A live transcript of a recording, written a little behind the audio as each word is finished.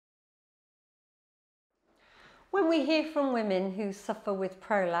When we hear from women who suffer with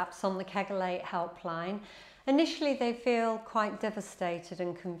prolapse on the Kegel8 helpline, initially they feel quite devastated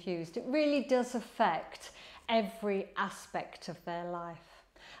and confused. It really does affect every aspect of their life,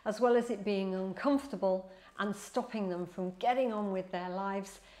 as well as it being uncomfortable and stopping them from getting on with their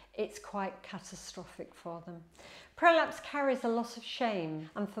lives. It's quite catastrophic for them. Prolapse carries a lot of shame,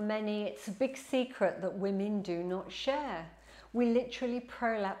 and for many it's a big secret that women do not share. We literally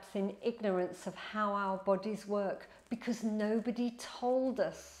prolapse in ignorance of how our bodies work because nobody told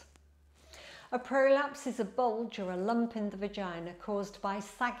us. A prolapse is a bulge or a lump in the vagina caused by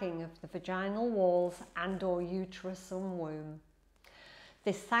sagging of the vaginal walls and/or uterus and womb.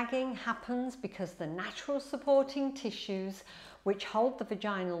 This sagging happens because the natural supporting tissues which hold the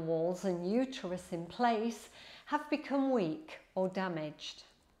vaginal walls and uterus in place have become weak or damaged.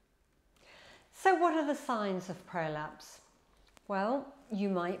 So what are the signs of prolapse? Well, you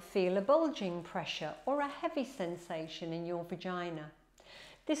might feel a bulging pressure or a heavy sensation in your vagina.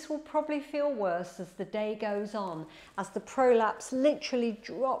 This will probably feel worse as the day goes on, as the prolapse literally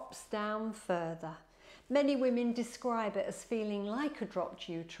drops down further. Many women describe it as feeling like a dropped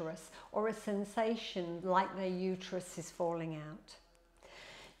uterus or a sensation like their uterus is falling out.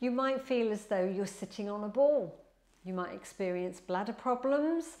 You might feel as though you're sitting on a ball. You might experience bladder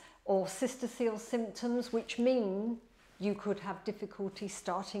problems or cystocele symptoms, which mean you could have difficulty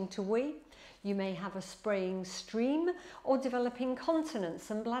starting to wee. You may have a spraying stream or develop incontinence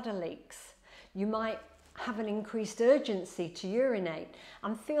and bladder leaks. You might have an increased urgency to urinate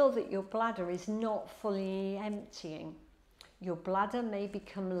and feel that your bladder is not fully emptying. Your bladder may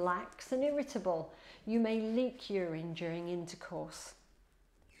become lax and irritable. You may leak urine during intercourse.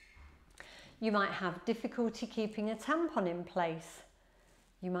 You might have difficulty keeping a tampon in place.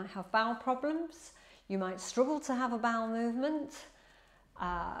 You might have bowel problems. You might struggle to have a bowel movement.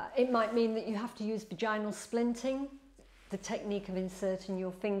 It might mean that you have to use vaginal splinting, the technique of inserting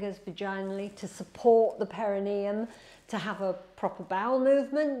your fingers vaginally to support the perineum to have a proper bowel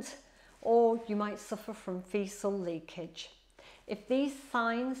movement, or you might suffer from fecal leakage. If these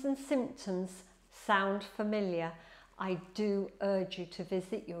signs and symptoms sound familiar, I do urge you to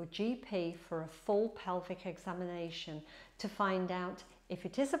visit your GP for a full pelvic examination to find out if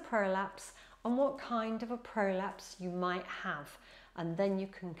it is a prolapse and what kind of a prolapse you might have, and then you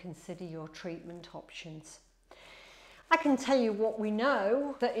can consider your treatment options. I can tell you what we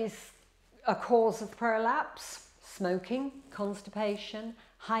know that is a cause of prolapse: smoking, constipation,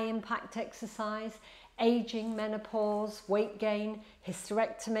 high impact exercise, aging, menopause, weight gain,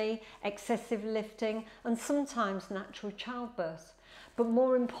 hysterectomy, excessive lifting, and sometimes natural childbirth. But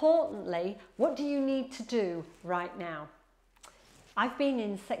more importantly, what do you need to do right now? I've been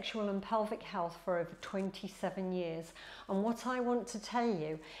in sexual and pelvic health for over 27 years, and what I want to tell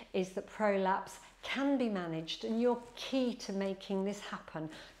you is that prolapse can be managed, and you're key to making this happen.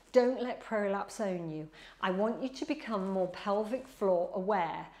 Don't let prolapse own you. I want you to become more pelvic floor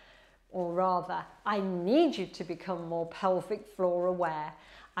aware, or rather, I need you to become more pelvic floor aware.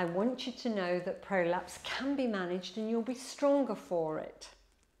 I want you to know that prolapse can be managed and you'll be stronger for it.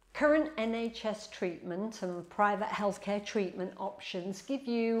 Current NHS treatment and private healthcare treatment options give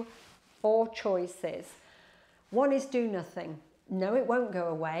you 4 choices. One is do nothing. No, it won't go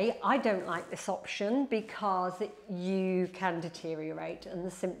away. I don't like this option because you can deteriorate and the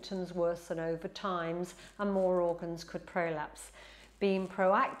symptoms worsen over time and more organs could prolapse. Being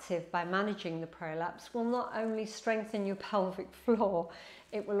proactive by managing the prolapse will not only strengthen your pelvic floor,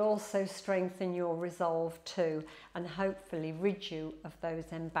 it will also strengthen your resolve too, and hopefully rid you of those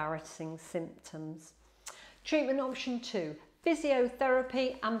embarrassing symptoms. Treatment option 2,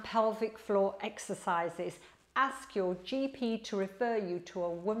 physiotherapy and pelvic floor exercises. Ask your GP to refer you to a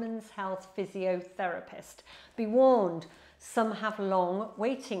women's health physiotherapist. Be warned, some have long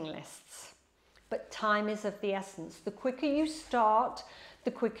waiting lists. But time is of the essence. The quicker you start,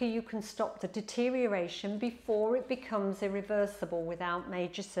 the quicker you can stop the deterioration before it becomes irreversible without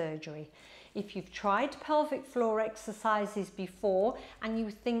major surgery. If you've tried pelvic floor exercises before and you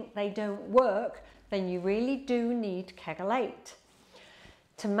think they don't work, then you really do need Kegel8.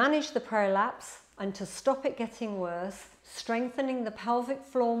 To manage the prolapse and to stop it getting worse, strengthening the pelvic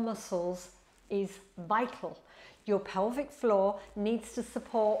floor muscles is vital. Your pelvic floor needs to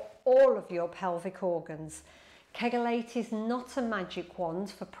support all of your pelvic organs. Kegel8 is not a magic wand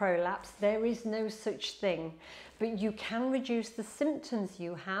for prolapse. There is no such thing, but you can reduce the symptoms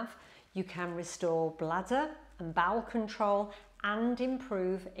you have. You can restore bladder and bowel control and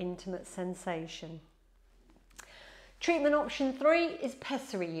improve intimate sensation. Treatment option 3 is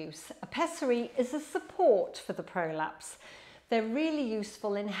pessary use. A pessary is a support for the prolapse. They're really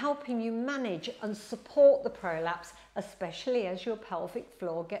useful in helping you manage and support the prolapse, especially as your pelvic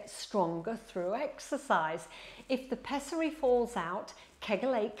floor gets stronger through exercise. If the pessary falls out,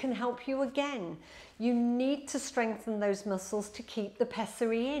 Kegel8 can help you again. You need to strengthen those muscles to keep the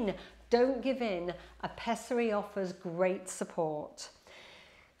pessary in. Don't give in. A pessary offers great support.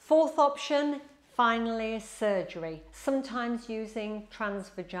 Fourth option, finally, is surgery, sometimes using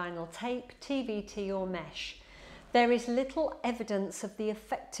transvaginal tape, TVT or mesh. There is little evidence of the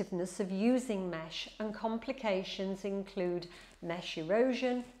effectiveness of using mesh, and complications include mesh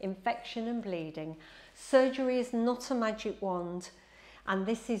erosion, infection and bleeding. Surgery is not a magic wand, and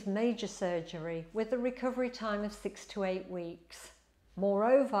this is major surgery with a recovery time of 6 to 8 weeks.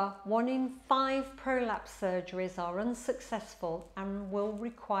 Moreover, 1 in 5 prolapse surgeries are unsuccessful and will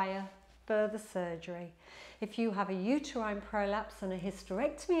require further surgery. If you have a uterine prolapse and a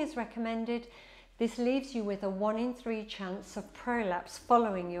hysterectomy is recommended, this leaves you with a 1 in 3 chance of prolapse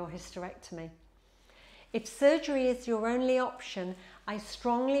following your hysterectomy. If surgery is your only option, I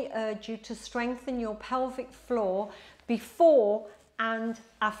strongly urge you to strengthen your pelvic floor before and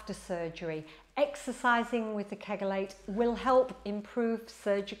after surgery. Exercising with the Kegel8 will help improve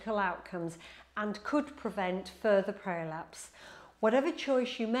surgical outcomes and could prevent further prolapse. Whatever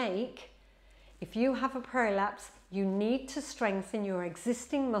choice you make, if you have a prolapse, you need to strengthen your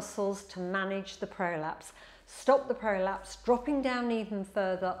existing muscles to manage the prolapse. Stop the prolapse dropping down even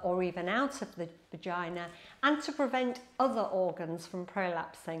further or even out of the vagina, and to prevent other organs from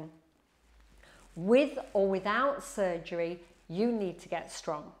prolapsing. With or without surgery, you need to get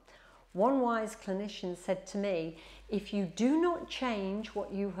strong. One wise clinician said to me, if you do not change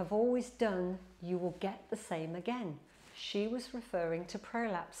what you have always done, you will get the same again. She was referring to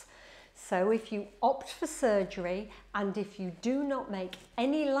prolapse. So if you opt for surgery and if you do not make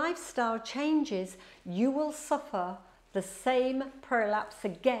any lifestyle changes, you will suffer the same prolapse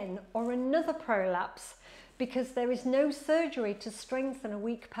again or another prolapse, because there is no surgery to strengthen a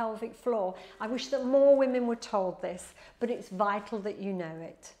weak pelvic floor. I wish that more women were told this, but it's vital that you know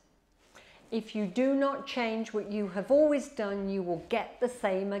it. If you do not change what you have always done, you will get the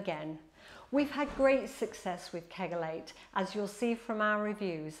same again. We've had great success with Kegel8, as you'll see from our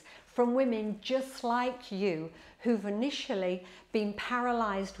reviews, from women just like you who've initially been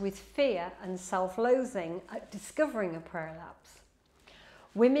paralysed with fear and self-loathing at discovering a prolapse.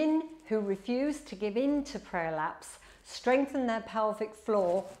 Women who refuse to give in to prolapse strengthen their pelvic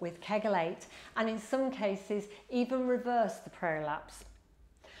floor with Kegel8 and in some cases even reverse the prolapse.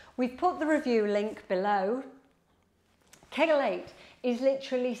 We've put the review link below. Kegel8 is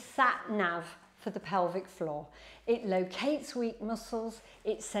literally sat-nav for the pelvic floor. It locates weak muscles,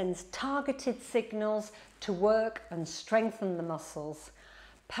 it sends targeted signals to work and strengthen the muscles.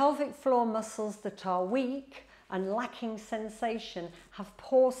 Pelvic floor muscles that are weak and lacking sensation have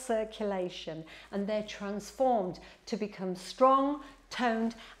poor circulation, and they're transformed to become strong,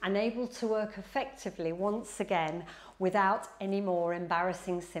 toned and able to work effectively once again without any more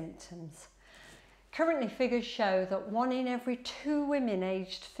embarrassing symptoms. Currently, figures show that 1 in every 2 women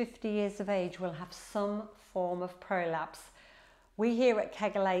aged 50 years of age will have some form of prolapse. We here at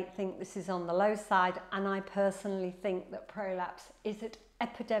Kegel8 think this is on the low side, and I personally think that prolapse is at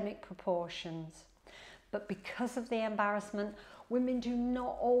epidemic proportions. But because of the embarrassment, women do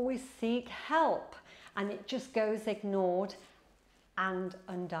not always seek help, and it just goes ignored and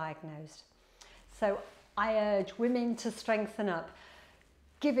undiagnosed. So I urge women to strengthen up.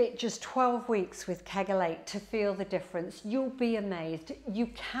 Give it just 12 weeks with Kegel8 to feel the difference. You'll be amazed. You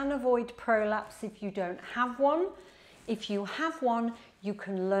can avoid prolapse if you don't have one. If you have one, you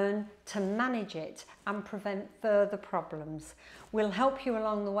can learn to manage it and prevent further problems. We'll help you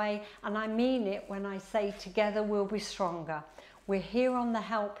along the way, and I mean it when I say together we'll be stronger. We're here on the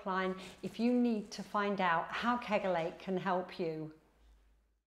helpline if you need to find out how Kegel8 can help you.